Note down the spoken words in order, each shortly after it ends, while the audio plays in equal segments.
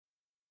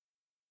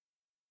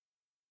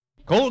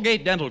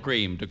Colgate Dental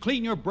Cream to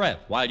clean your breath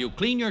while you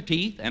clean your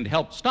teeth and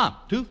help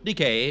stop tooth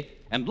decay,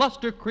 and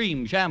Luster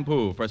Cream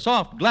Shampoo for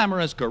soft,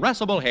 glamorous,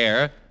 caressable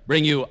hair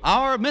bring you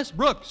Our Miss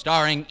Brooks,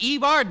 starring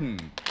Eve Arden.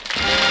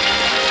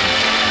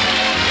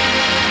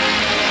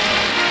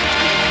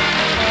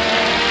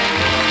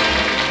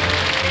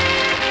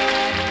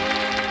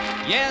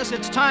 Yes,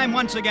 it's time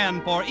once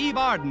again for Eve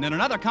Arden in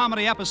another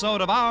comedy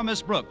episode of Our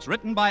Miss Brooks,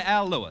 written by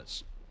Al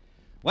Lewis.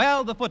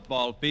 Well, the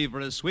football fever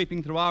is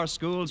sweeping through our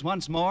schools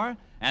once more,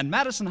 and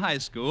Madison High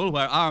School,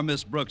 where our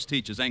Miss Brooks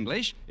teaches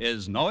English,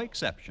 is no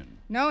exception.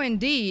 No,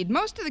 indeed.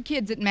 Most of the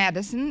kids at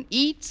Madison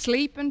eat,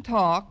 sleep, and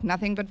talk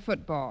nothing but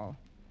football.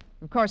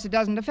 Of course, it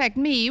doesn't affect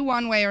me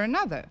one way or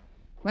another.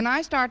 When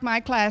I start my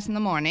class in the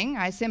morning,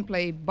 I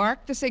simply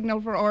bark the signal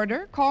for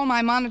order, call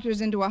my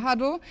monitors into a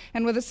huddle,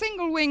 and with a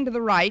single wing to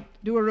the right,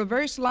 do a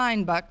reverse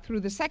line buck through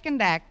the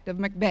second act of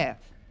Macbeth.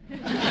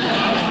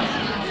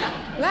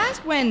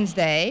 Last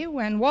Wednesday,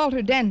 when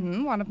Walter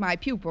Denton, one of my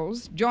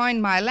pupils,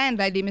 joined my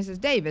landlady, Mrs.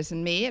 Davis,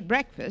 and me at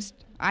breakfast,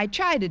 I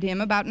chided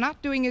him about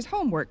not doing his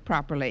homework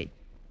properly.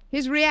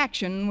 His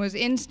reaction was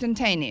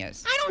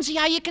instantaneous. I don't see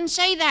how you can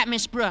say that,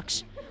 Miss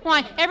Brooks.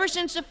 Why, ever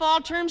since the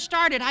fall term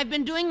started, I've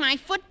been doing my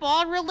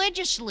football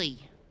religiously.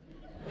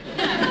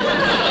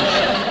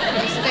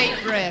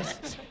 State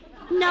rests.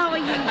 Now, are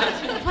you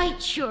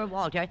quite sure,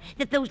 Walter,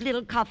 that those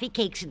little coffee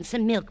cakes and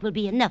some milk will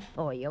be enough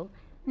for you?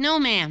 No,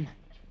 ma'am.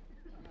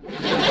 But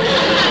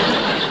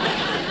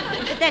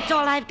that's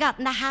all I've got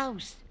in the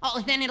house. Oh,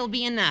 then it'll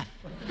be enough.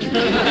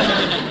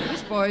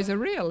 This boy's a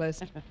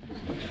realist.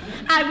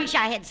 I wish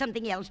I had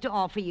something else to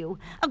offer you.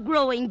 A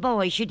growing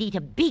boy should eat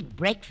a big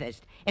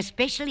breakfast,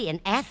 especially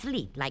an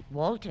athlete like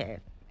Walter.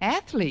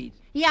 Athlete?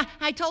 Yeah,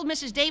 I told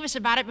Mrs. Davis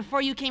about it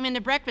before you came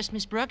into breakfast,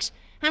 Miss Brooks.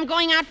 I'm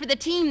going out for the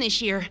team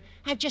this year.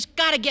 I've just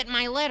got to get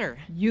my letter.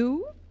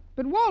 You?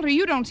 But, Walter,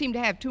 you don't seem to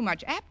have too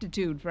much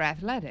aptitude for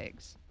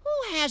athletics. Who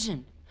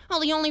hasn't? Well,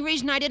 the only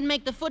reason I didn't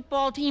make the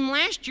football team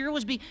last year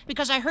was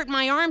because I hurt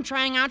my arm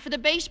trying out for the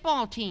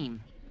baseball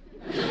team.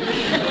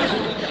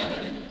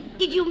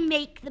 Did you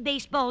make the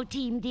baseball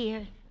team,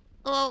 dear?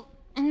 Well,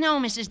 no,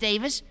 Mrs.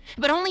 Davis,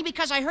 but only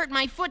because I hurt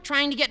my foot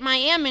trying to get my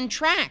M in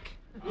track.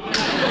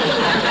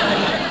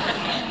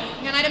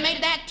 And I'd have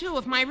made that, too,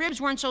 if my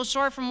ribs weren't so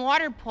sore from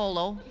water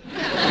polo.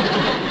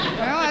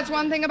 Well, that's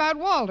one thing about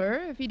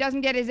Walter. If he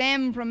doesn't get his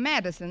M from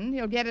Madison,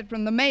 he'll get it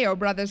from the Mayo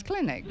Brothers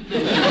Clinic.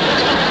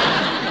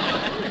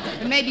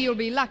 But maybe you'll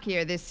be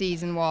luckier this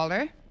season,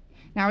 Walter.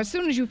 Now, as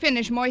soon as you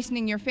finish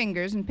moistening your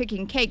fingers and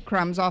picking cake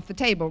crumbs off the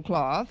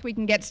tablecloth, we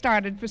can get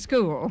started for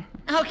school.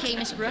 Okay,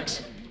 Miss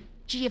Brooks.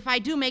 Gee, if I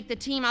do make the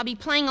team, I'll be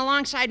playing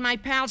alongside my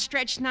pal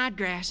Stretch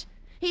Snodgrass.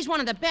 He's one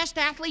of the best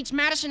athletes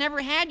Madison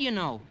ever had, you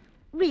know.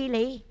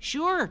 Really?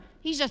 Sure.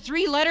 He's a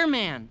three-letter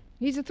man.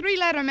 He's a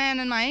three-letter man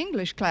in my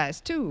English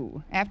class,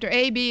 too. After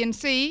A, B, and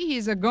C,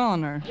 he's a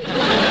goner.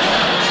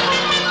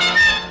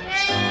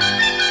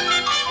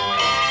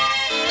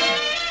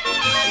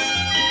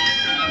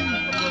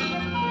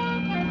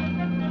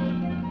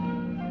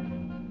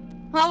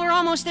 Well, we're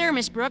almost there,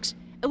 Miss Brooks.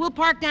 We'll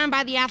park down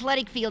by the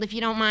athletic field if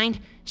you don't mind.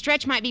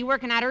 Stretch might be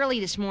working out early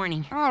this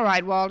morning. All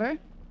right, Walter.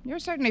 You're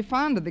certainly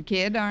fond of the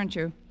kid, aren't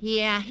you?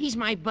 Yeah, he's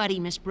my buddy,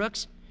 Miss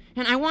Brooks.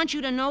 And I want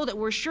you to know that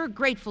we're sure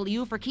grateful to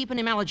you for keeping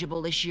him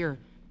eligible this year.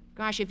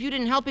 Gosh, if you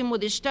didn't help him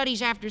with his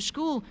studies after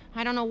school,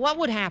 I don't know what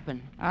would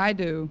happen. I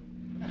do.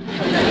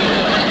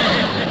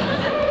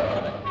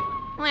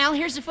 Well,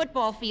 here's the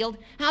football field.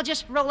 I'll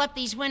just roll up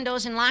these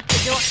windows and lock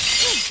the door.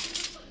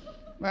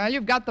 Well,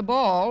 you've got the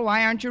ball.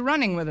 Why aren't you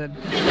running with it?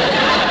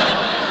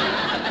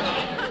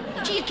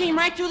 Gee, it came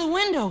right through the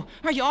window.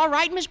 Are you all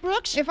right, Miss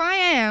Brooks? If I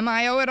am,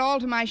 I owe it all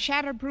to my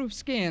shatterproof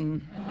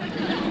skin.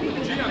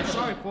 Gee, I'm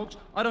sorry, folks.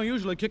 I don't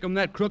usually kick them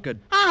that crooked.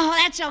 Oh,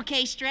 that's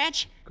okay,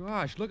 Stretch.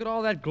 Gosh, look at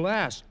all that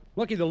glass.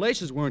 Lucky the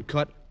laces weren't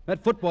cut.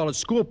 That football is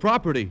school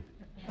property.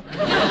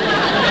 Well,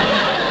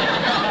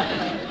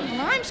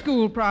 I'm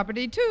school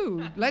property,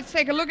 too. Let's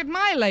take a look at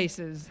my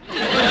laces.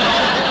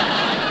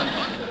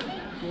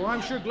 Well,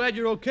 I'm sure glad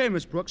you're okay,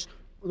 Miss Brooks.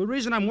 The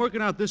reason I'm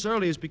working out this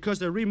early is because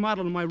they're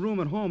remodeling my room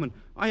at home, and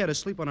I had to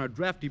sleep on our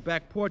drafty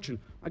back porch, and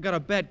I got a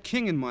bad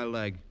king in my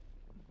leg.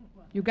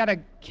 You got a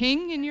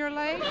king in your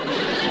leg?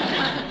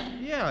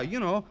 Yeah, you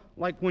know,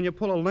 like when you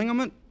pull a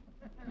ligament.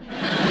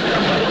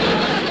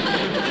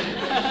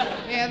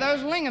 Yeah,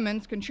 those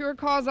ligaments can sure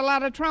cause a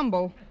lot of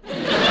trouble.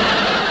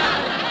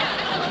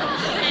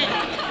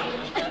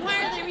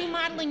 Why are they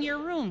remodeling your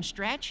room,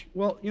 Stretch?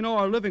 Well, you know,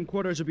 our living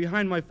quarters are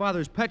behind my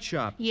father's pet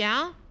shop.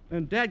 Yeah?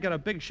 And Dad got a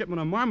big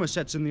shipment of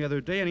marmosets in the other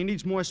day, and he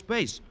needs more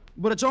space.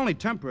 But it's only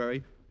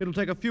temporary. It'll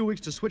take a few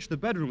weeks to switch the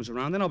bedrooms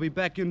around, then I'll be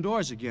back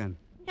indoors again.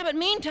 Yeah, but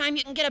meantime,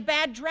 you can get a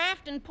bad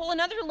draft and pull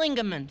another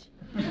ligament.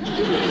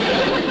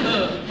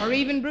 Or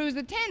even bruise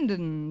a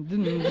tendon.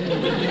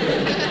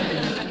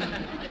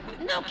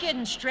 No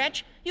kidding,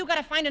 Stretch. You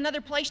gotta find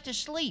another place to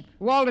sleep.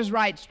 Walter's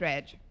right,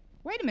 Stretch.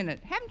 Wait a minute.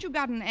 Haven't you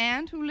got an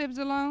aunt who lives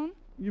alone?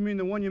 You mean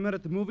the one you met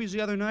at the movies the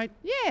other night?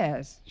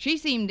 Yes. She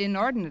seemed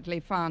inordinately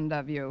fond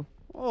of you.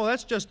 Oh,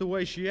 that's just the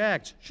way she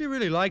acts. She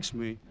really likes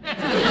me.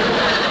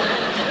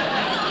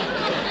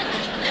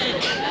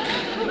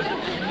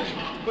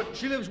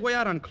 She lives way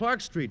out on Clark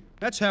Street.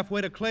 That's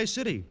halfway to Clay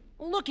City.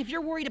 Well, look, if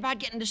you're worried about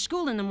getting to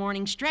school in the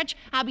morning, Stretch,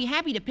 I'll be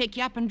happy to pick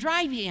you up and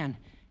drive you in.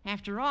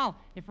 After all,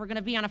 if we're going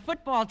to be on a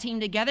football team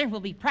together, we'll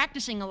be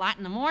practicing a lot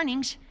in the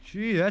mornings.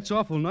 Gee, that's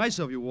awful nice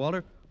of you,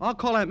 Walter. I'll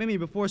call Aunt Mimi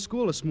before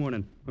school this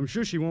morning. I'm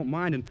sure she won't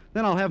mind, and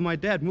then I'll have my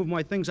dad move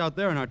my things out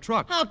there in our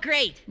truck. Oh,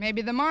 great.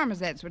 Maybe the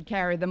marmosets would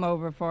carry them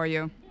over for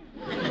you.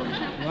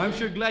 Well, I'm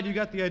sure glad you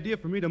got the idea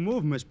for me to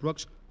move, Miss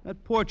Brooks.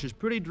 That porch is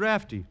pretty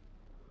drafty.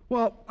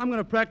 Well, I'm going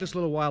to practice a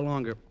little while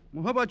longer.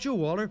 Well, how about you,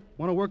 Walter?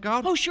 Want to work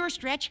out? Oh, sure,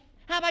 Stretch.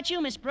 How about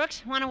you, Miss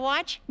Brooks? Want to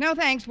watch? No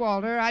thanks,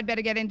 Walter. I'd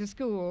better get into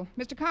school.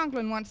 Mr.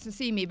 Conklin wants to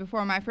see me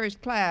before my first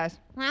class.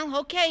 Well,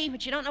 okay,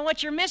 but you don't know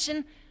what you're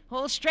missing.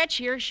 Old Stretch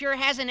here sure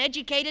has an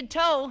educated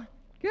toe.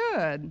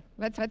 Good.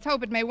 Let's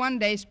hope it may one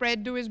day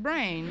spread to his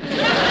brain.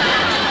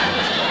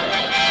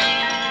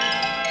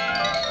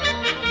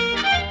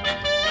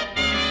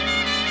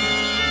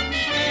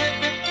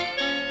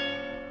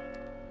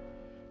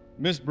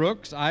 Miss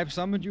Brooks, I've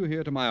summoned you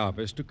here to my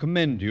office to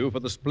commend you for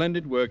the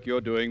splendid work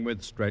you're doing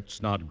with Stretch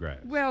Snodgrass.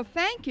 Well,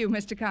 thank you,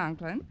 Mr.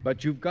 Conklin.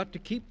 But you've got to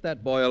keep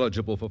that boy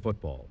eligible for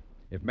football.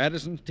 If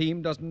Madison's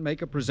team doesn't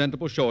make a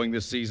presentable showing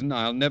this season,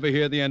 I'll never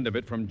hear the end of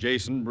it from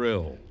Jason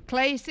Brill.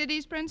 Clay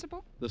City's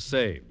principal? The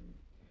same.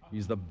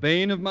 He's the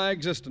bane of my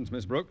existence,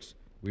 Miss Brooks.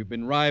 We've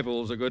been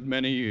rivals a good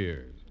many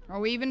years.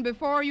 Oh, even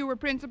before you were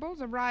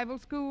principals of rival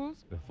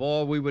schools?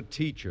 Before we were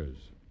teachers.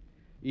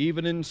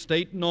 Even in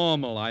state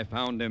normal, I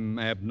found him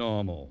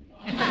abnormal.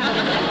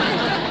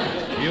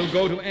 He'll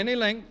go to any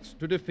lengths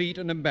to defeat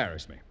and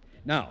embarrass me.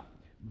 Now,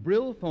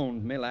 Brill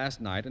phoned me last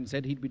night and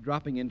said he'd be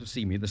dropping in to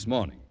see me this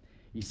morning.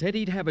 He said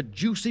he'd have a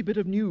juicy bit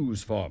of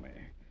news for me.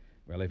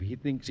 Well, if he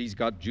thinks he's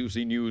got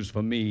juicy news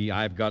for me,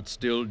 I've got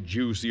still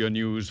juicier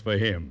news for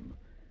him.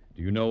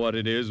 Do you know what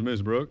it is,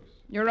 Miss Brooks?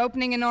 You're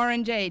opening an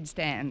orangeade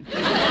stand.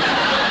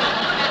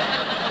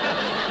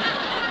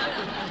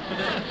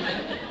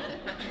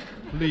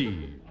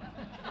 Please.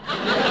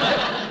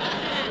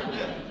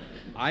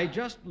 I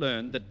just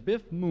learned that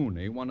Biff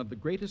Mooney, one of the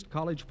greatest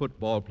college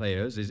football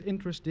players, is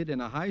interested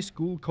in a high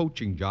school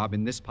coaching job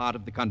in this part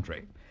of the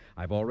country.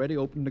 I've already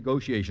opened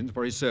negotiations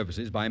for his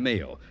services by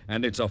mail,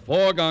 and it's a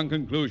foregone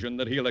conclusion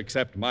that he'll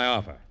accept my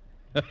offer.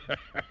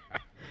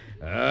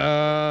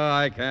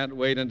 I can't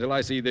wait until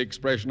I see the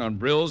expression on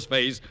Brill's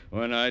face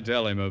when I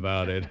tell him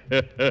about it.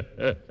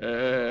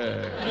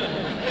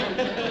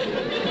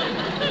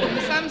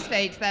 In some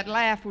states, that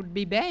laugh would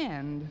be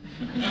banned.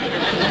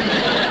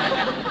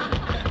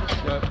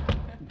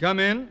 Come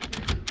in.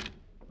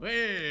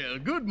 Well,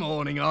 good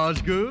morning,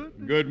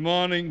 Osgood. Good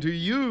morning to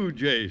you,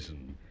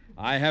 Jason.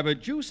 I have a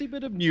juicy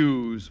bit of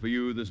news for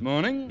you this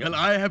morning. Well,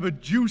 I have a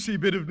juicy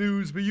bit of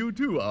news for you,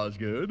 too,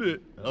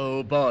 Osgood.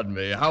 Oh, pardon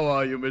me. How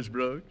are you, Miss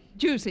Brooks?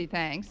 Juicy,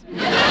 thanks.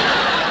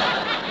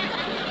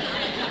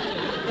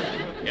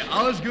 Yeah,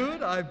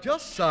 Osgood, I've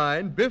just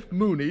signed Biff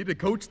Mooney to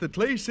coach the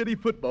Clay City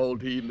football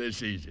team this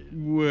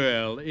season.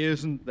 Well,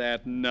 isn't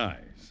that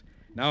nice?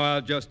 Now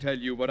I'll just tell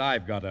you what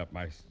I've got up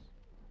my...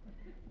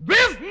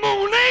 Biff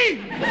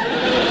Mooney!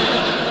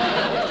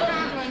 Mr.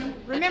 Conklin,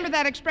 remember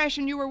that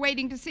expression you were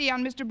waiting to see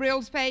on Mr.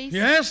 Brill's face?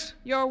 Yes?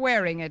 You're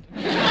wearing it.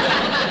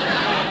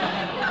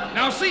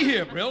 Now, see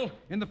here, Brill.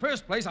 In the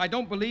first place, I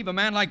don't believe a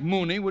man like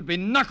Mooney would be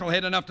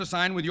knucklehead enough to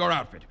sign with your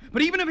outfit.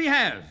 But even if he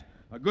has,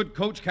 a good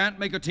coach can't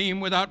make a team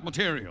without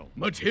material.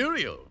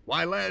 Material?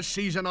 Why, last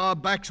season our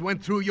backs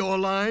went through your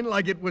line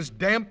like it was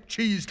damp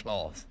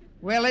cheesecloth.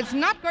 Well, it's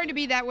not going to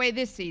be that way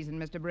this season,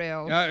 Mr.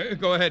 Brill.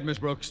 Go ahead, Miss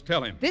Brooks.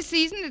 Tell him. This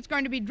season, it's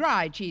going to be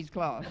dry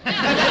cheesecloth.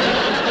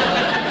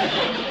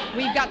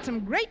 We've got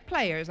some great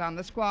players on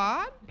the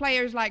squad.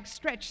 Players like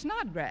Stretch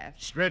Snodgrass.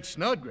 Stretch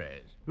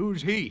Snodgrass?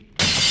 Who's he?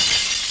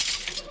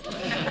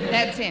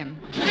 That's him.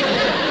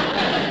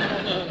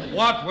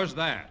 What was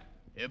that?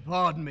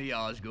 Pardon me,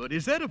 Osgood.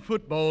 Is that a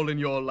football in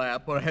your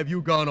lap, or have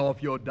you gone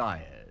off your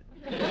diet?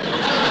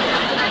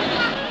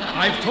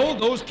 I've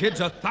told those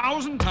kids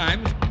 1,000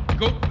 times,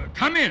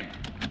 come in.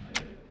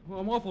 Well,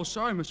 I'm awful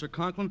sorry, Mr.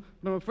 Conklin,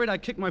 but I'm afraid I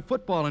kicked my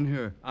football in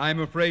here.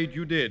 I'm afraid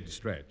you did,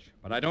 Stretch.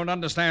 But I don't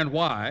understand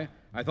why.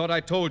 I thought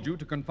I told you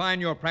to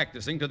confine your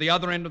practicing to the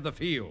other end of the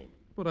field.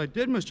 But I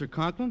did, Mr.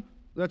 Conklin.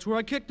 That's where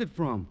I kicked it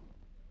from.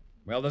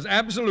 Well, there's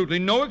absolutely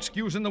no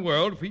excuse in the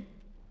world for...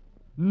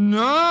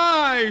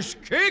 Nice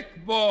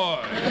kick,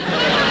 boy!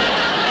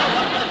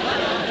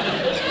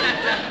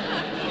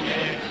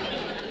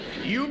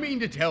 You mean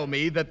to tell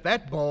me that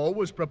that ball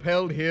was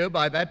propelled here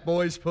by that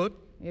boy's foot?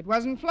 It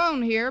wasn't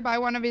flown here by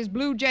one of his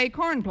Blue Jay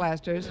corn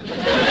plasters.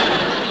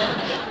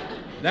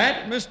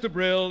 That, Mr.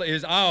 Brill,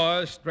 is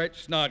our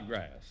Stretch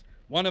Snodgrass,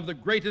 one of the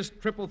greatest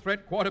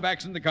triple-threat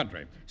quarterbacks in the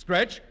country.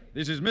 Stretch,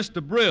 this is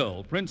Mr.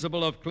 Brill,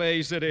 principal of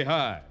Clay City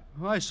High.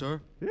 Hi, sir.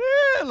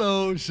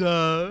 Hello,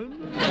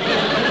 son.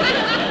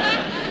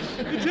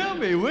 Tell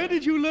me, where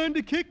did you learn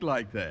to kick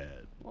like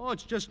that? Oh,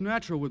 it's just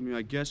natural with me,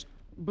 I guess.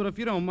 But if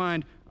you don't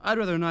mind, I'd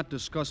rather not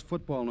discuss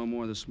football no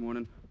more this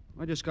morning.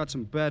 I just got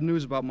some bad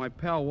news about my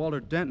pal, Walter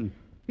Denton.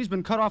 He's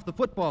been cut off the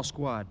football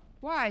squad.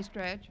 Why,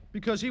 Stretch?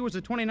 Because he was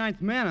the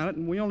 29th man on it,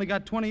 and we only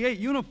got 28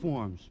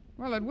 uniforms.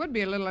 Well, it would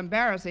be a little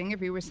embarrassing if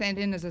he were sent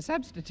in as a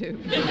substitute.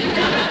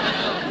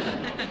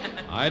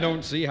 I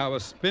don't see how a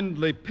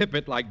spindly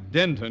pipit like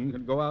Denton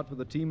could go out for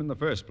the team in the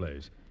first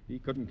place. He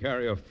couldn't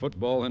carry a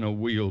football in a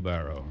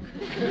wheelbarrow.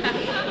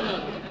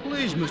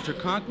 Please, Mr.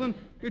 Conklin,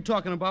 you're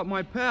talking about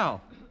my pal.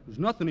 There's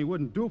nothing he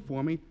wouldn't do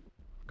for me.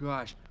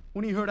 Gosh,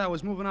 when he heard I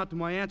was moving out to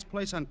my aunt's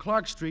place on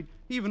Clark Street,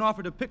 he even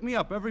offered to pick me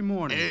up every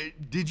morning.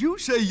 Did you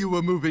say you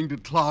were moving to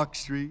Clark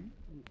Street?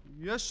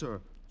 Yes,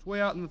 sir. It's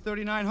way out in the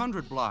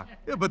 3900 block.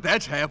 Yeah, but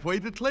that's halfway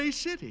to Clay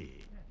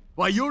City.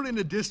 Why, you're in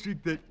a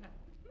district that...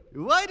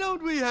 Why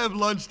don't we have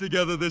lunch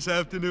together this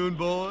afternoon,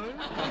 boy?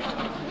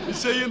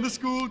 Say in the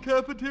school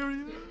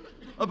cafeteria?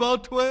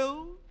 About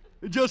 12?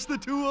 Just the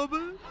two of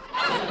us?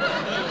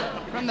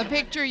 From the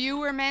picture you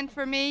were meant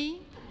for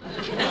me?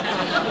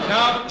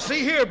 Now,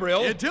 see here,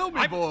 Brill. Yeah, tell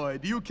me, boy,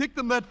 do you kick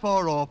them that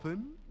far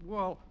often?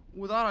 Well,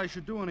 without I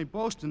should do any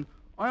boasting,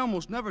 I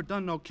almost never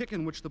done no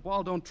kicking which the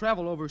ball don't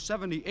travel over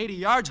 70, 80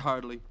 yards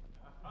hardly.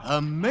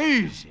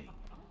 Amazing.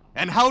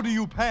 And how do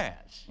you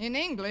pass? In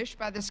English,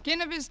 by the skin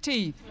of his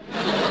teeth.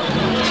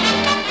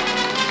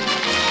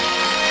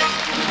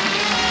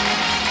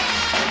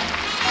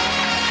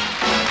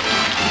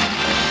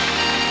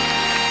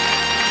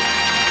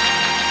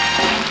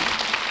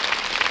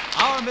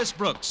 Our Miss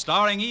Brooks,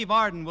 starring Eve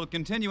Arden, will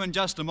continue in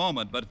just a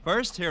moment, but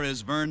first, here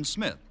is Vern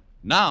Smith.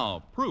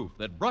 Now, proof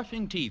that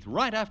brushing teeth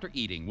right after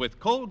eating with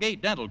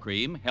Colgate Dental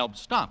Cream helps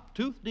stop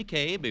tooth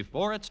decay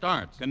before it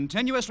starts.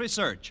 Continuous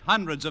research,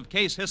 hundreds of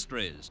case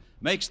histories,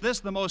 makes this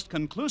the most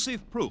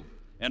conclusive proof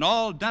in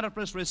all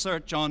dentifrice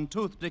research on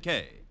tooth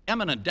decay.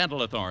 Eminent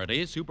dental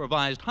authorities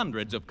supervised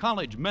hundreds of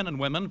college men and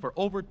women for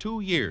over 2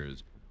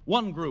 years.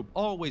 One group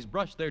always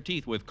brushed their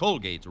teeth with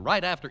Colgates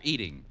right after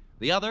eating.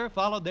 The other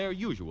followed their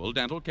usual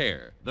dental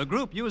care. The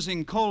group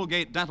using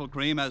Colgate Dental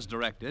Cream as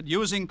directed,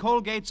 using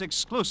Colgates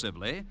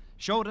exclusively,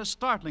 showed a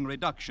startling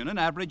reduction in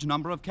average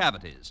number of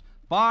cavities,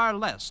 far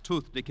less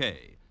tooth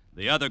decay.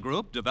 The other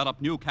group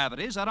developed new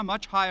cavities at a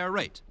much higher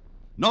rate.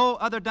 No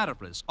other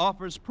dentifrice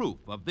offers proof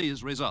of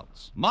these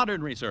results.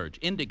 Modern research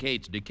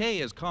indicates decay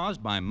is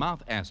caused by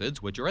mouth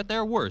acids, which are at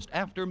their worst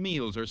after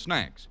meals or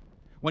snacks.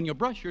 When you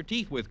brush your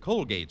teeth with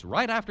Colgates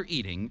right after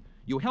eating,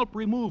 you help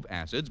remove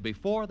acids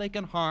before they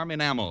can harm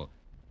enamel.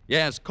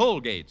 Yes,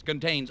 Colgates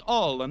contains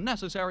all the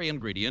necessary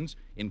ingredients,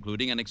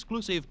 including an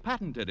exclusive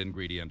patented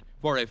ingredient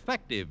for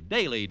effective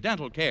daily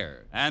dental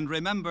care. And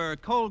remember,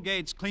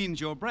 Colgates cleans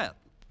your breath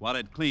while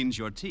it cleans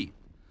your teeth.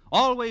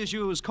 Always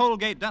use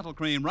Colgate Dental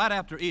Cream right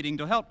after eating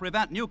to help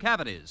prevent new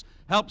cavities,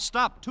 help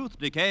stop tooth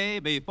decay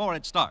before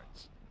it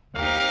starts.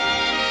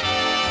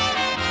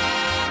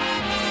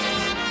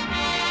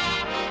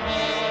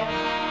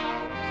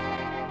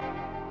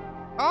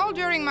 All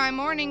during my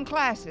morning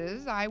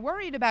classes, I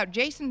worried about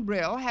Jason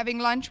Brill having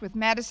lunch with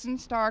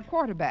Madison's star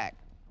quarterback.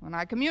 When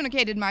I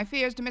communicated my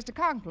fears to Mr.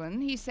 Conklin,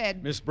 he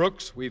said, Miss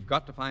Brooks, we've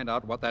got to find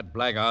out what that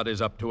blackguard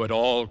is up to at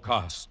all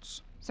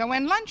costs. So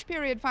when lunch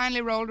period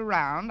finally rolled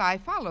around, I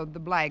followed the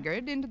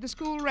blackguard into the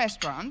school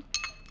restaurant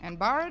and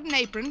borrowed an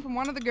apron from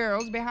one of the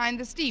girls behind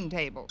the steam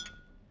table.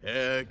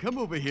 Come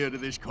over here to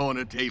this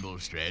corner table,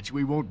 Stretch.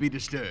 We won't be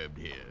disturbed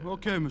here.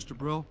 Okay, Mr.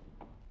 Brill.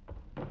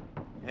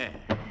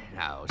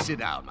 Now, sit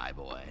down, my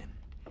boy.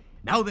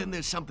 Now then,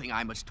 there's something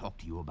I must talk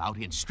to you about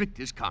in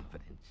strictest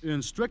confidence.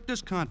 In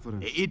strictest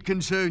confidence. It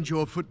concerns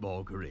your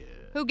football career.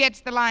 Who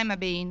gets the lima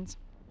beans?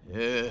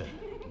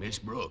 Miss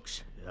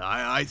Brooks.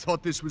 I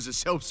thought this was a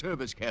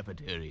self-service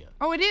cafeteria.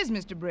 Oh, it is,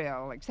 Mr.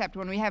 Brill, except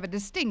when we have a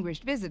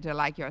distinguished visitor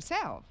like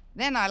yourself.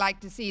 Then I like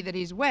to see that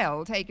he's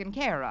well taken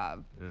care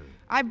of.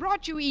 I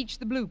brought you each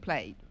the blue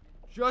plate.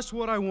 Just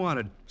what I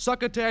wanted.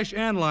 Succotash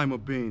and lima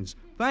beans.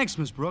 Thanks,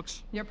 Miss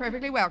Brooks. You're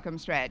perfectly welcome,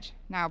 Stretch.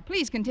 Now,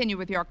 please continue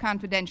with your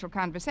confidential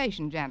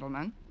conversation,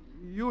 gentlemen.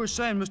 You were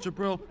saying, Mr.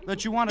 Brill,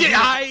 that you wanted... Yeah,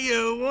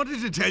 I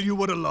wanted to tell you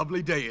what a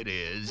lovely day it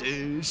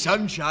is.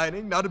 Sun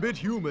shining, not a bit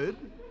humid.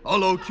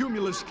 Although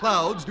cumulus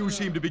clouds do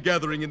seem to be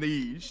gathering in the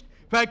east.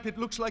 In fact, it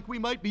looks like we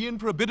might be in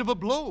for a bit of a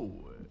blow.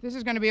 If this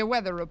is going to be a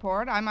weather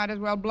report, I might as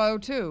well blow,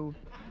 too.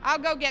 I'll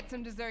go get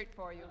some dessert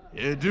for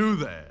you. Do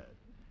that.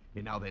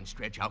 And now then,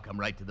 Stretch, I'll come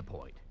right to the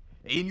point.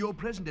 In your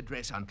present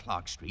address on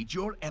Clark Street,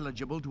 you're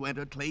eligible to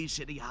enter Clay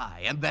City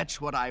High, and that's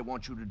what I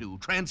want you to do.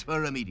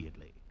 Transfer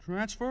immediately.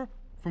 Transfer?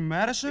 From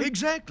Madison?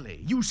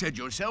 Exactly. You said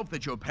yourself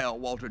that your pal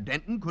Walter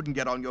Denton couldn't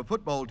get on your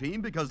football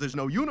team because there's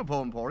no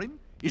uniform for him.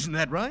 Isn't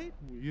that right?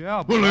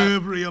 Yeah, but... Well,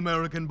 every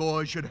American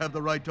boy should have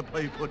the right to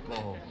play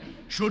football.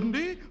 Shouldn't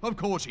he? Of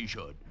course he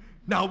should.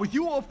 Now, with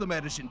you off the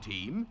Madison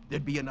team,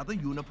 there'd be another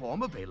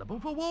uniform available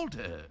for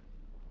Walter.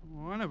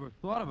 Oh, I never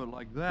thought of it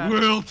like that.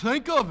 Well,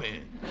 think of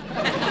it.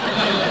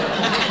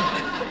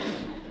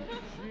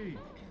 Gee,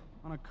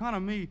 on account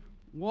of me,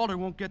 Walter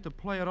won't get to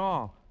play at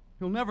all.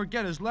 He'll never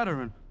get his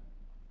letter, and...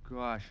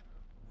 Gosh,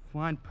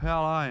 fine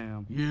pal I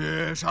am.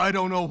 Yes, I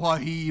don't know why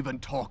he even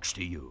talks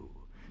to you.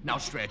 Now,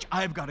 Stretch,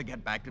 I've got to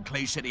get back to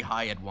Clay City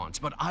High at once,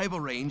 but I've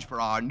arranged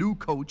for our new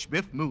coach,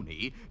 Biff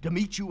Mooney, to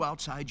meet you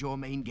outside your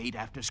main gate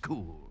after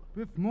school.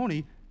 Biff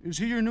Mooney? Is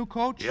he your new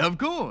coach? Yeah, of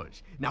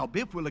course. Now,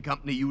 Biff will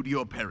accompany you to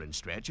your parents,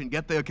 Stretch, and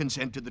get their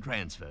consent to the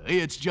transfer.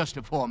 It's just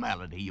a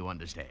formality, you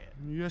understand.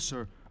 Yes,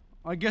 sir.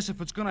 I guess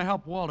if it's going to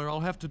help Walter, I'll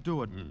have to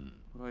do it.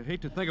 But I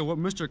hate to think of what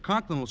Mr.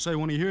 Conklin will say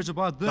when he hears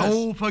about this.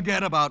 Don't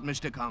forget about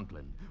Mr.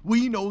 Conklin.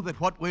 We know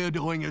that what we're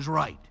doing is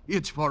right.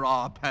 It's for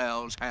our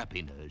pal's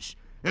happiness.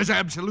 There's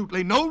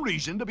absolutely no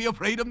reason to be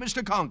afraid of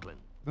Mr. Conklin.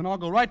 Then I'll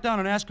go right down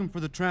and ask him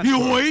for the transfer.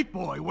 You wait,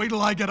 boy. Wait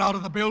till I get out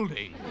of the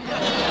building.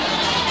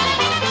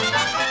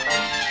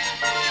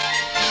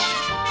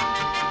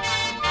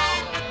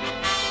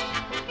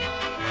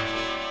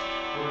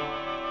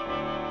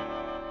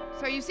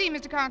 So you see,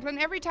 Mr. Conklin,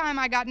 every time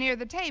I got near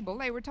the table,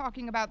 they were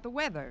talking about the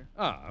weather.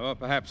 Well,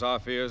 perhaps our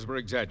fears were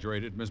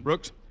exaggerated, Miss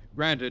Brooks.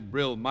 Granted,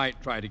 Brill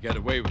might try to get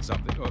away with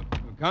something. Oh,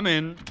 come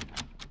in.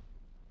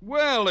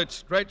 Well, it's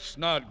Stretch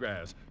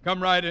Snodgrass.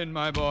 Come right in,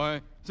 my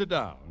boy. Sit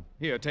down.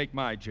 Here, take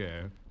my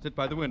chair. Sit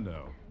by the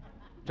window.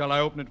 Shall I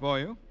open it for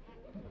you?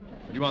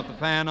 Do you want the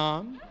fan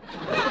on?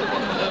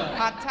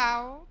 Hot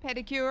towel,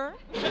 pedicure.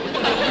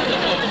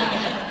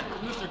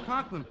 Mr.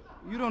 Conklin,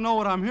 you don't know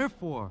what I'm here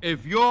for.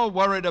 If you're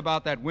worried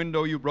about that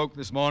window you broke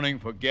this morning,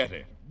 forget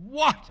it.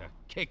 What a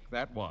kick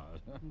that was.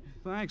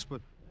 Thanks,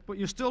 but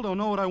you still don't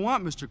know what I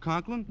want, Mr.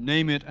 Conklin.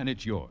 Name it and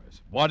it's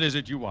yours. What is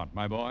it you want,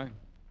 my boy?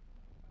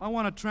 I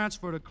want to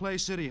transfer to Clay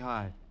City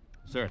High.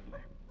 Certainly.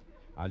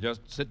 I'll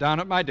just sit down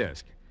at my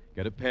desk,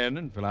 get a pen,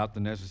 and fill out the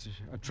necessary...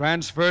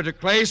 transfer to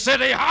Clay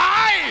City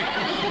High!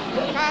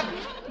 Cotton,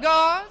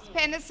 gauze,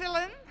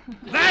 penicillin.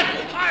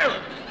 That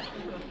pirate!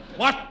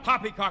 What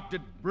poppycock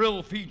did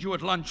Brill feed you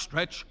at lunch,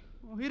 Stretch?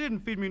 Well, he didn't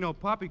feed me no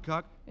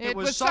poppycock. It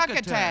was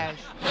succotash.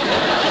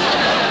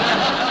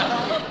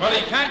 Well,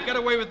 he can't get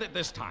away with it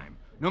this time.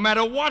 No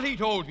matter what he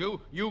told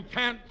you, you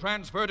can't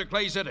transfer to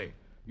Clay City.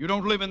 You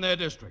don't live in their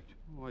district.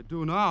 Oh, I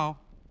do now.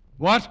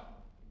 What?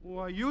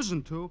 Well, I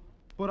usen't to,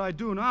 but I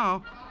do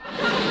now.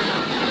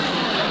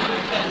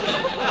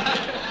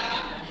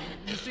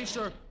 You see,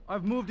 sir,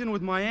 I've moved in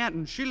with my aunt,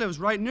 and she lives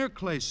right near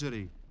Clay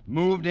City.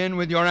 Moved in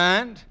with your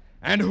aunt?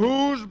 And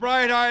whose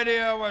bright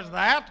idea was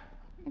that?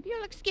 If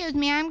you'll excuse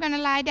me, I'm going to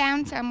lie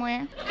down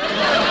somewhere.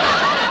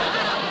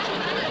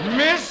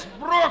 Miss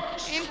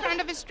Brooks! In front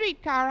of a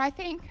streetcar, I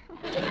think.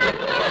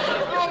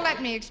 Oh,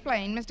 let me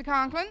explain, Mr.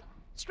 Conklin.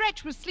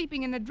 Stretch was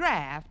sleeping in a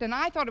draft, and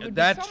I thought it would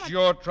be so much... That's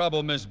your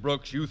trouble, Miss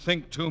Brooks. You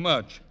think too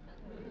much.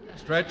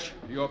 Stretch,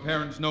 do your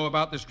parents know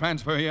about this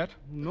transfer yet?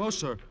 No,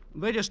 sir.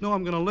 They just know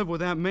I'm going to live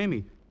with Aunt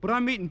Mamie. But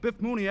I'm meeting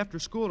Biff Mooney after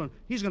school, and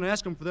he's going to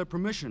ask them for their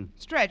permission.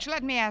 Stretch,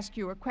 let me ask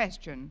you a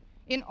question.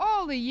 In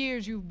all the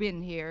years you've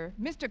been here,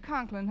 Mr.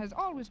 Conklin has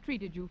always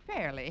treated you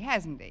fairly,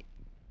 hasn't he?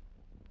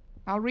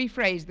 I'll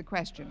rephrase the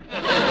question.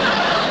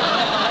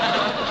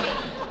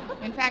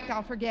 In fact,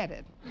 I'll forget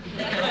it.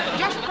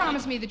 Just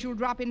promise me that you'll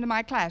drop into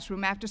my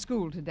classroom after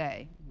school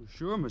today.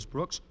 Sure, Miss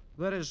Brooks.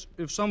 That is,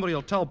 if somebody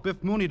will tell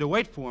Biff Mooney to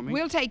wait for me.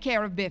 We'll take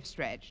care of Biff,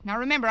 Stretch. Now,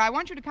 remember, I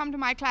want you to come to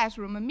my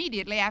classroom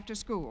immediately after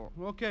school.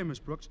 Okay, Miss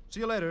Brooks. See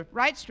you later.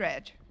 Right,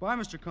 Stretch. Bye,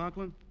 Mr.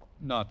 Conklin.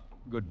 Not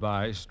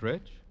goodbye,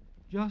 Stretch.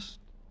 Just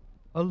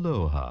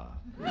aloha.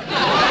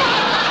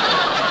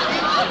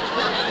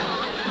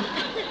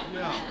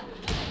 Yeah.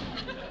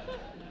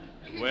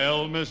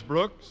 Well, Miss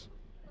Brooks,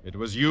 it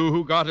was you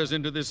who got us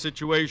into this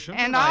situation.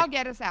 And I'll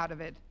get us out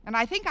of it. And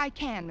I think I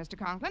can, Mr.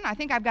 Conklin. I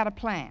think I've got a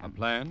plan. A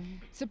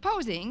plan?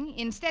 Supposing,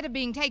 instead of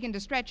being taken to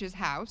Stretch's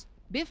house,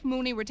 Biff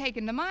Mooney were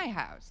taken to my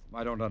house.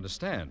 I don't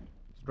understand.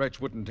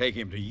 Stretch wouldn't take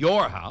him to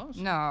your house.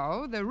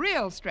 No, the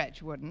real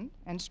Stretch wouldn't.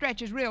 And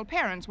Stretch's real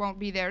parents won't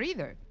be there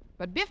either.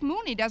 But Biff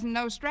Mooney doesn't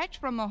know Stretch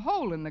from a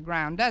hole in the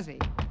ground, does he?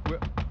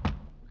 Well,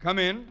 come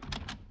in.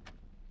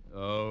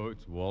 Oh,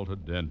 it's Walter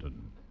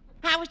Denton.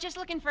 I was just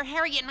looking for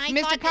Harriet, and I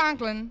Mr. thought...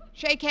 Conklin,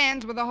 shake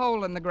hands with a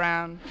hole in the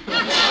ground.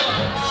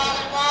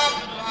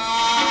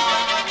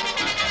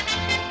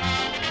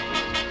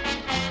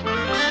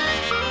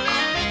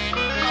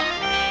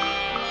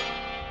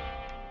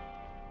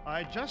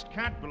 I just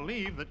can't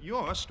believe that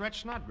you're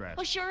Stretch Snodgrass.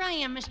 Oh, sure I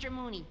am, Mr.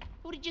 Mooney.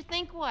 Who did you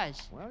think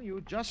was? Well,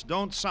 you just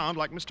don't sound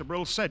like Mr.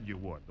 Brill said you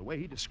would. The way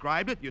he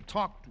described it, you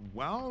talked,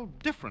 well,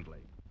 differently.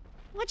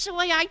 What's the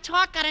way I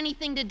talk got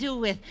anything to do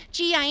with?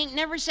 Gee, I ain't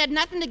never said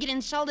nothing to get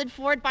insulted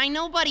for it by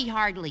nobody,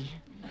 hardly.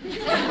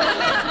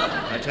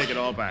 I take it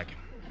all back.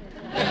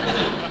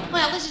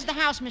 Well, this is the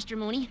house, Mr.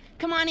 Mooney.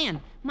 Come on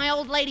in. My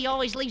old lady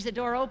always leaves the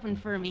door open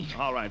for me.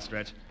 All right,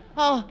 Stretch.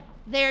 Oh,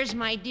 there's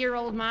my dear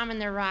old mom in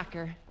the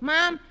rocker.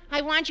 Mom, I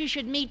want you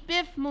should meet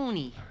Biff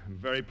Mooney. I'm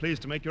very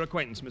pleased to make your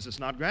acquaintance, Mrs.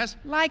 Snodgrass.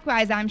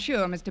 Likewise, I'm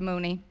sure, Mr.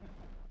 Mooney.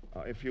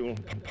 If you'll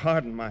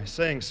pardon my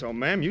saying so,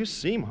 ma'am, you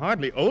seem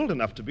hardly old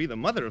enough to be the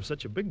mother of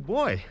such a big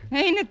boy.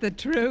 Ain't it the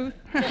truth?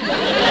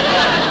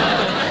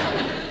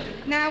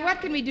 Now,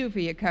 what can we do for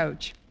you,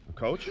 Coach?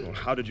 Coach? Well,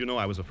 how did you know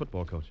I was a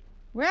football coach?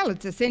 Well,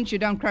 it's a cinch you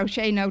don't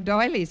crochet no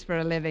doilies for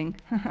a living.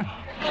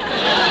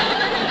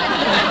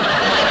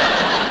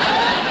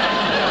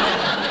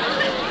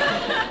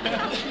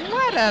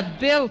 What a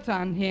built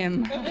on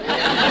him.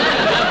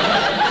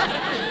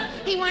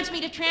 He wants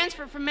me to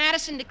transfer from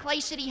Madison to Clay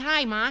City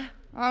High, Ma.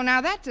 Oh,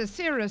 now that's a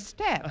serious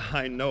step.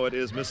 I know it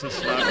is, Mrs.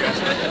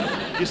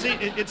 Snodgrass. You see,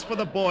 it's for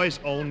the boy's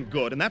own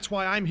good, and that's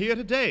why I'm here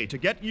today, to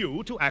get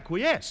you to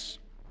acquiesce.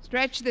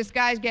 Stretch, this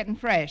guy's getting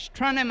fresh.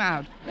 Trun him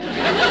out.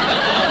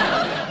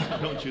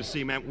 Don't you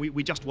see, ma'am?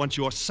 We just want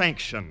your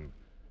sanction.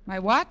 My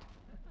what?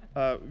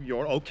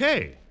 You're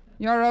okay.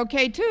 You're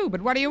okay, too,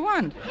 but what do you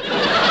want? We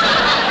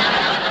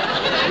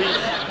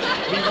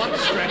want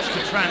Stretch to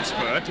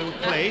transfer to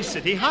Clay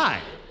City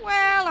High.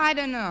 Well, I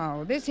don't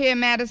know. This here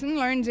Madison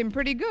learns him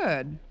pretty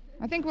good.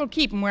 I think we'll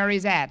keep him where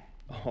he's at.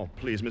 Oh,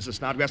 please, Mrs.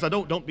 Snodgrass, now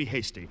don't be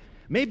hasty.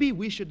 Maybe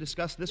we should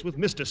discuss this with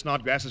Mr.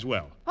 Snodgrass as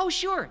well. Oh,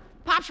 sure.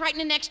 Pop's right in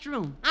the next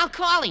room. I'll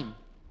call him.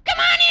 Come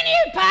on in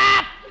here,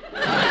 Pop!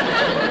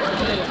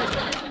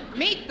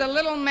 Meet the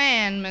little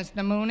man,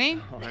 Mr.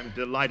 Mooney. Oh, I'm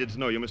delighted to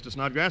know you, Mr.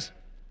 Snodgrass.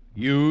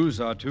 Yous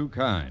are too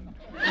kind.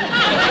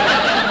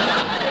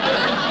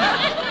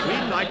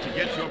 We'd like to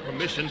get your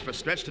permission for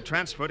Stretch to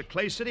transfer to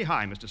Clay City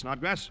High, Mr.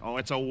 Snodgrass. Oh,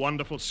 it's a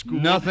wonderful school.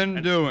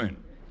 Nothing doing.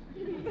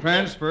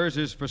 Transfers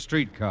is for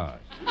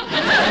streetcars.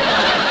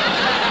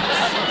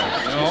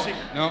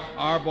 No,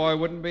 our boy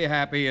wouldn't be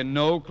happy in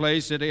no Clay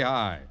City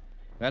High.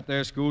 That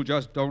there school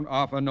just don't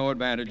offer no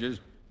advantages,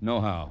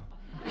 nohow.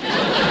 It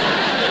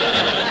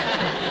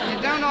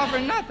don't offer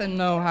nothing,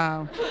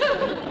 nohow.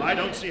 I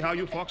don't see how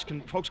you folks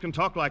can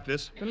talk like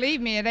this.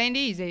 Believe me, it ain't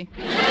easy.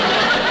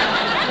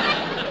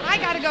 I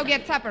gotta go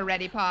get supper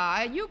ready,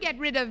 Pa. You get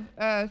rid of,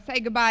 say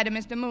goodbye to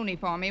Mr. Mooney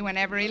for me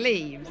whenever he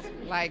leaves.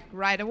 Like,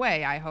 right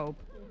away, I hope.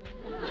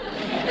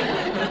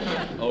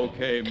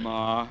 Okay,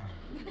 Ma.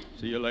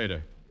 See you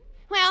later.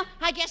 Well,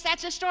 I guess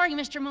that's a story,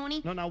 Mr.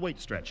 Mooney. No, now,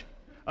 wait, Stretch.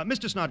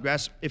 Mr.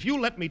 Snodgrass, if you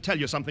let me tell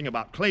you something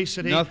about Clay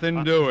City...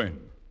 Nothing doing.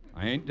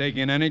 I ain't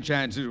taking any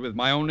chances with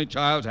my only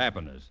child's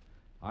happiness.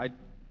 I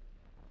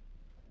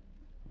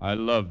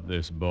love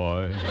this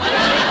boy.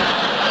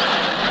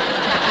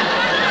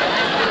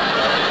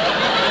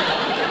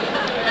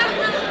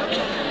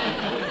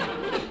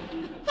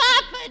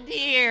 Papa,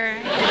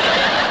 dear.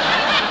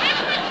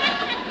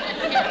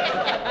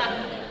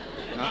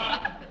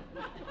 Now,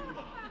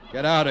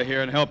 get out of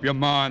here and help your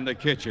ma in the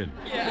kitchen.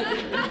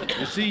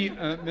 You see,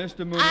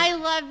 Mr. Mooney... I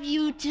love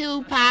you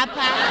too,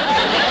 Papa.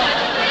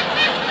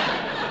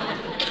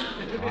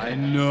 I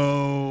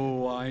know.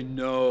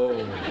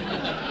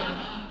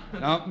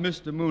 Now,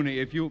 Mr. Mooney,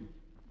 if you...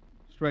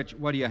 Stretch,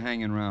 what are you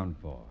hanging around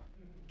for?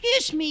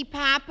 Kiss me,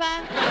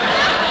 Papa.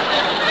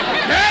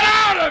 Get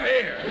out of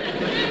here!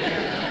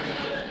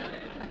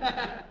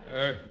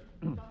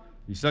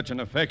 He's such an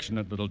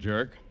affectionate little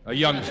jerk. A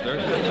youngster.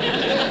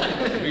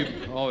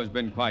 We've always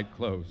been quite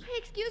close. Hey,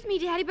 excuse me,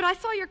 Daddy, but I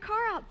saw your car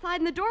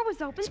outside and the door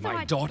was open, It's so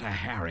my daughter,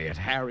 Harriet.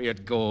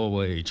 Harriet, go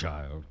away,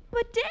 child.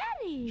 But,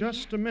 Daddy...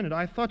 Just a minute.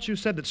 I thought you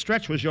said that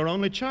Stretch was your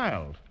only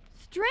child.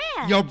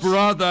 Stretch. Your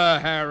brother,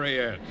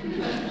 Harriet.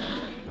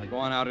 Now go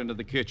on out into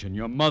the kitchen.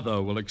 Your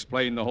mother will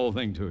explain the whole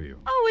thing to you.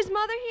 Oh, is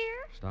Mother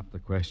here? Stop the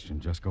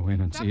question. Just go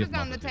in and see if Supper's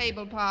on the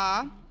table,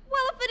 Pa.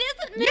 Well, if it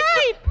isn't, Mr.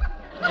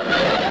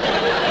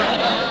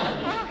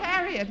 Oh,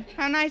 Harriet,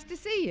 how nice to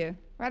see you.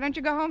 Why don't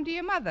you go home to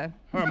your mother?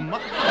 Her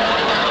mother?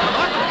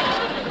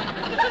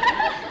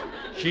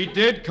 She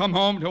did come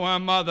home to her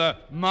mother.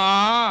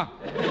 Ma!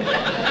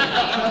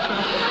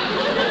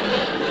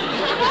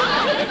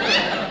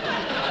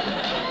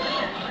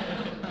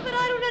 But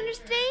I don't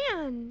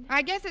understand.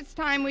 I guess it's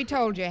time we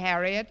told you,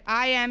 Harriet.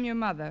 I am your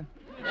mother.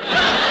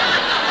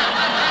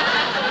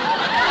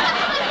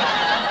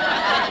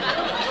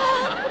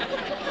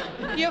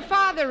 Your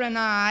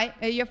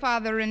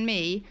father and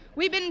me,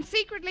 we've been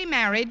secretly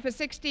married for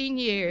 16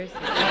 years.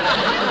 But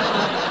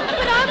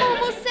I'm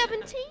almost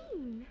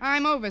 17.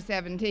 I'm over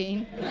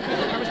 17.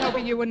 I was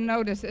hoping you wouldn't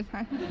notice it.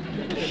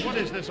 What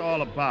is this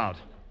all about?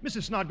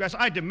 Mrs. Snodgrass,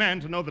 I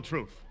demand to know the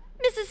truth.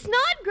 Mrs.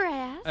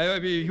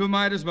 Snodgrass? You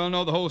might as well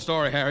know the whole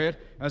story, Harriet.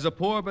 As a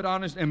poor but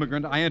honest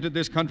immigrant, I entered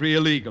this country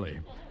illegally.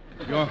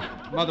 Your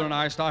mother and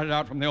I started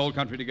out from the old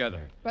country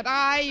together. But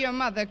I, your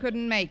mother,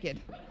 couldn't make it.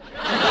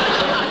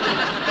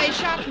 They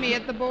shot me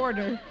at the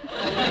border.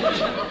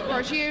 Of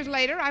course, years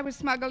later, I was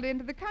smuggled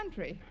into the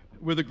country.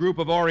 With a group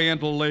of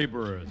Oriental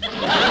laborers.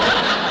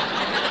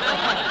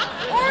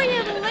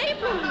 Oriental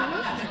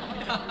laborers?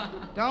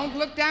 Don't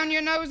look down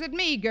your nose at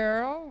me,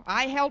 girl.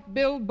 I helped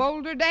build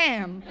Boulder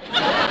Dam. Here,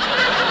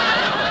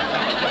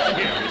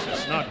 Mrs.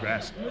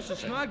 Snodgrass. Mrs.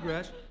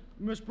 Snodgrass?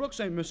 Miss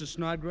Brooks ain't Mrs.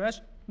 Snodgrass.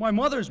 My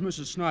mother's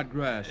Mrs.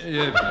 Snodgrass.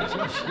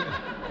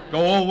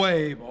 Go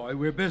away, boy.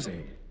 We're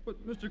busy.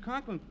 But, Mr.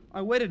 Conklin,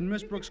 I waited in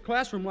Miss Brooks'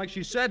 classroom like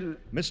she said.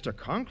 Mr.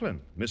 Conklin?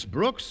 Miss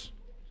Brooks?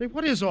 Say,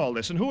 what is all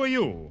this, and who are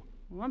you?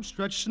 Well, I'm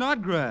Stretch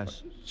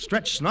Snodgrass.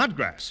 Stretch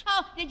Snodgrass?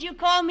 Oh, did you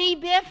call me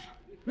Biff?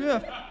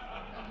 Biff.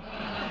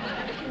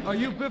 Are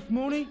you Biff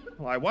Mooney?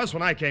 Well, I was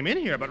when I came in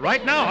here, but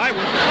right now I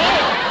would...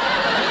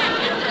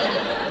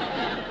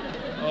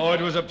 Oh,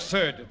 it was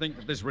absurd to think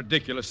that this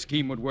ridiculous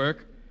scheme would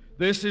work.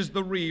 This is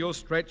the real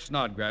Stretch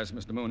Snodgrass,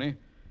 Mr. Mooney.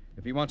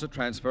 If he wants a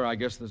transfer, I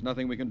guess there's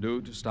nothing we can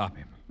do to stop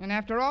him. And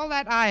after all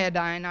that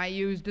iodine I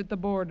used at the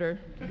border.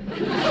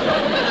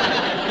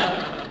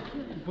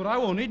 But I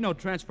won't need no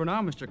transfer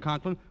now, Mr.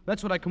 Conklin.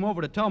 That's what I come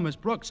over to tell Miss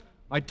Brooks.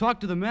 I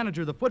talked to the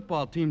manager of the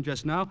football team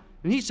just now,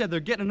 and he said they're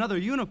getting another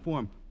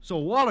uniform, so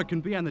Walter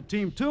can be on the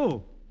team,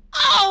 too.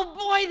 Oh,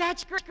 boy,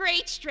 that's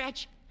great,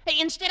 Stretch. Hey,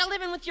 instead of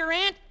living with your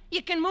aunt,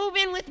 you can move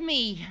in with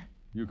me.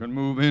 You can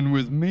move in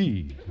with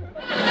me.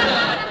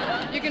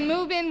 You can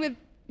move in with...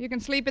 You can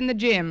sleep in the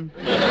gym.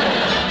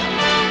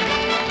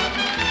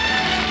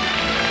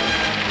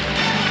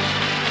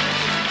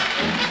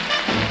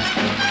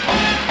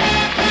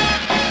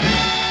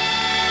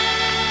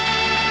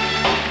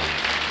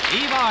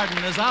 Eve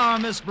Arden as our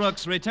Miss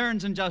Brooks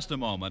returns in just a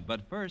moment,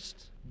 but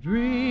first...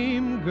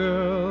 Dream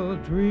girl,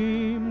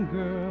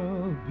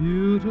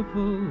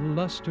 beautiful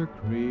luster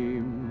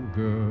cream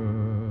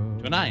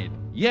girl. Tonight,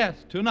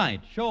 yes,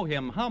 tonight, show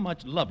him how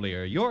much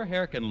lovelier your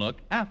hair can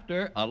look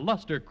after a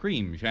Luster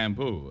Cream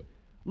shampoo.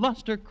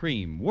 Luster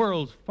Cream,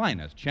 world's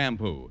finest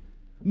shampoo.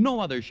 No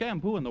other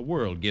shampoo in the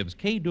world gives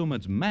Kay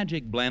Duma's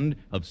magic blend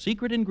of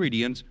secret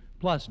ingredients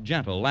plus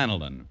gentle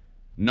lanolin.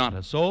 Not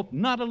a soap,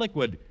 not a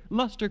liquid.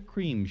 Luster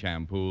Cream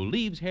shampoo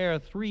leaves hair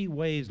 3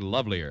 ways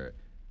lovelier.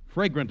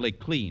 Fragrantly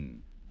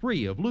clean,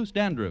 free of loose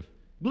dandruff,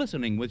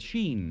 glistening with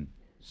sheen,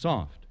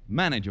 soft,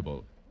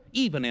 manageable.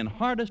 Even in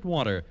hardest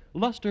water,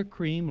 Luster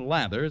Cream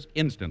lathers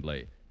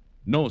instantly.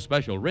 No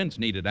special rinse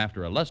needed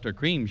after a Luster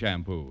Cream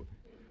shampoo.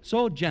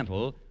 So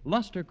gentle,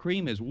 Luster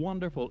Cream is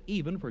wonderful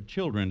even for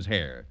children's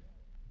hair.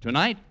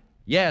 Tonight,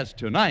 yes,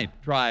 tonight,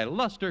 try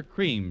Luster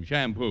Cream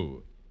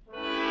shampoo.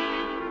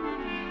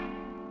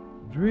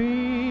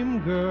 Dream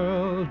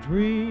girl,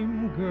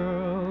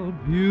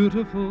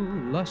 beautiful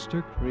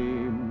luster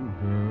cream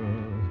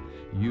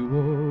girl. You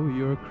owe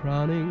your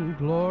crowning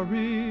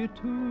glory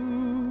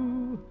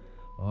to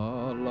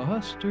a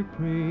luster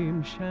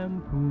cream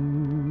shampoo.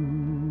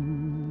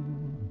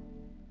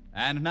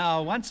 And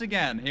now, once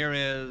again, here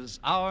is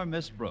our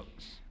Miss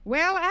Brooks.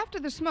 Well, after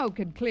the smoke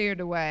had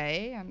cleared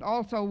away, and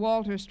also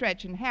Walter,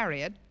 Stretch, and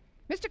Harriet,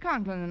 Mr.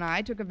 Conklin and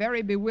I took a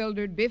very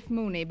bewildered Biff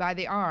Mooney by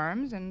the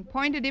arms and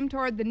pointed him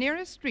toward the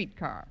nearest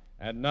streetcar.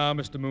 And now,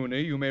 Mr. Mooney,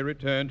 you may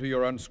return to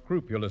your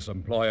unscrupulous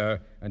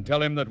employer and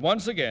tell him that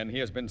once again he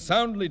has been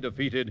soundly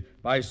defeated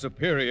by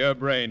superior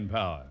brain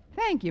power.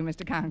 Thank you,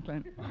 Mr.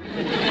 Conklin.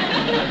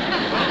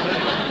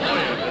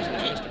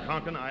 Mr.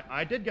 Conklin,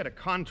 I did get a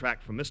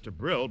contract from Mr.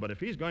 Brill, but if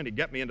he's going to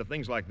get me into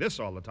things like this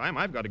all the time,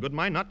 I've got a good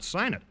mind not to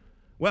sign it.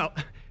 Well,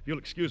 if you'll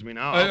excuse me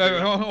now...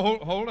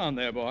 Hold on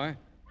there, boy.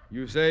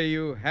 You say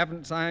you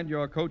haven't signed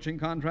your coaching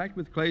contract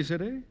with Clay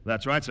City?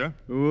 That's right, sir.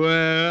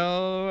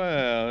 Well.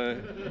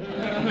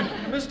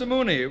 Mr.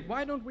 Mooney,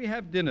 why don't we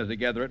have dinner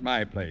together at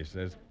my place?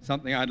 There's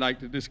something I'd like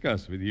to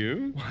discuss with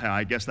you. Why,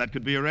 I guess that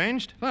could be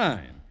arranged.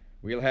 Fine.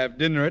 We'll have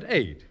dinner at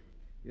 8.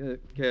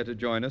 Care to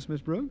join us,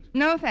 Miss Brooks?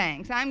 No,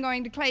 thanks. I'm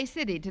going to Clay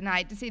City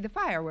tonight to see the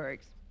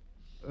fireworks.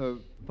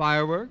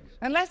 Fireworks?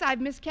 Unless I've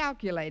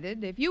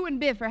miscalculated, if you and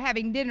Biff are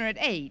having dinner at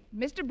 8,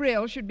 Mr.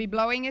 Brill should be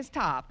blowing his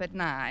top at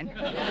 9.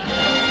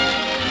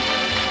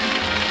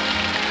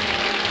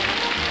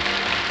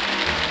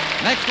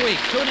 Next week,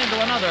 tune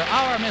into another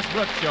Our Miss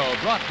Brooks show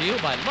brought to you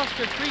by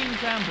Luster Cream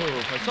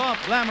Shampoo for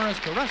soft, glamorous,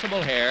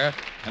 caressable hair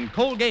and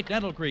Colgate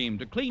Dental Cream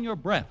to clean your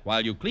breath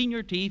while you clean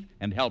your teeth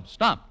and help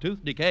stop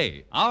tooth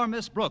decay. Our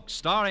Miss Brooks,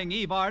 starring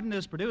Eve Arden,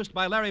 is produced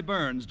by Larry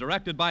Burns,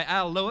 directed by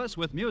Al Lewis,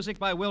 with music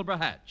by Wilbur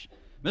Hatch.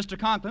 Mr.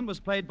 Conklin was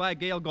played by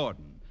Gail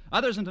Gordon.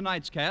 Others in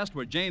tonight's cast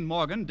were Jane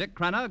Morgan, Dick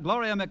Crenna,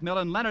 Gloria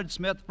McMillan, Leonard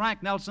Smith,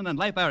 Frank Nelson, and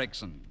Leif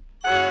Erikson.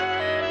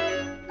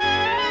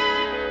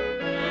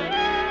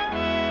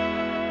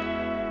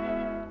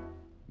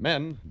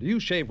 Men, do you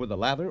shave with a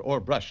lather or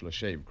brushless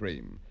shave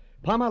cream?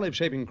 Palmolive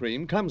shaving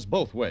cream comes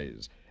both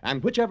ways,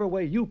 and whichever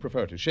way you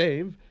prefer to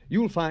shave,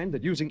 you'll find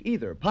that using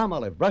either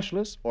Palmolive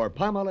brushless or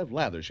Palmolive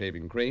lather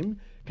shaving cream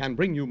can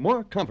bring you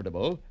more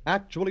comfortable,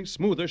 actually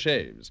smoother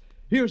shaves.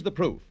 Here's the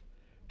proof.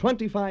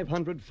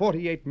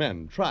 2,548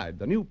 men tried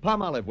the new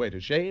Palmolive way to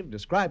shave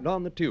described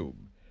on the tube.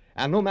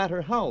 And no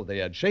matter how they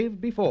had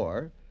shaved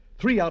before,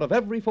 3 out of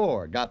every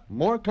 4 got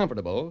more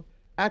comfortable,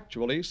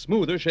 actually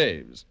smoother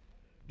shaves.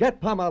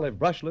 Get Palmolive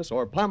brushless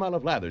or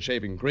Palmolive lather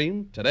shaving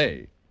cream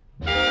today.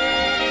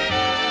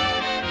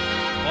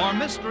 For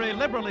mystery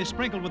liberally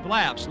sprinkled with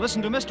laughs,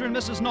 listen to Mr. and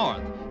Mrs.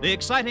 North, the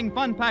exciting,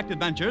 fun-packed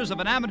adventures of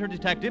an amateur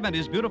detective and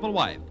his beautiful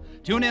wife.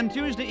 Tune in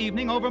Tuesday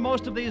evening over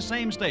most of these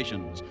same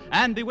stations.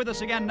 And be with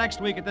us again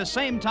next week at this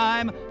same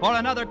time for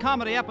another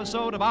comedy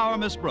episode of Our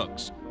Miss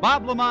Brooks.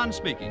 Bob Lamont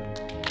speaking.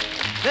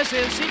 This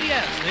is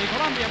CBS, the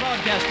Columbia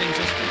Broadcasting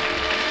System.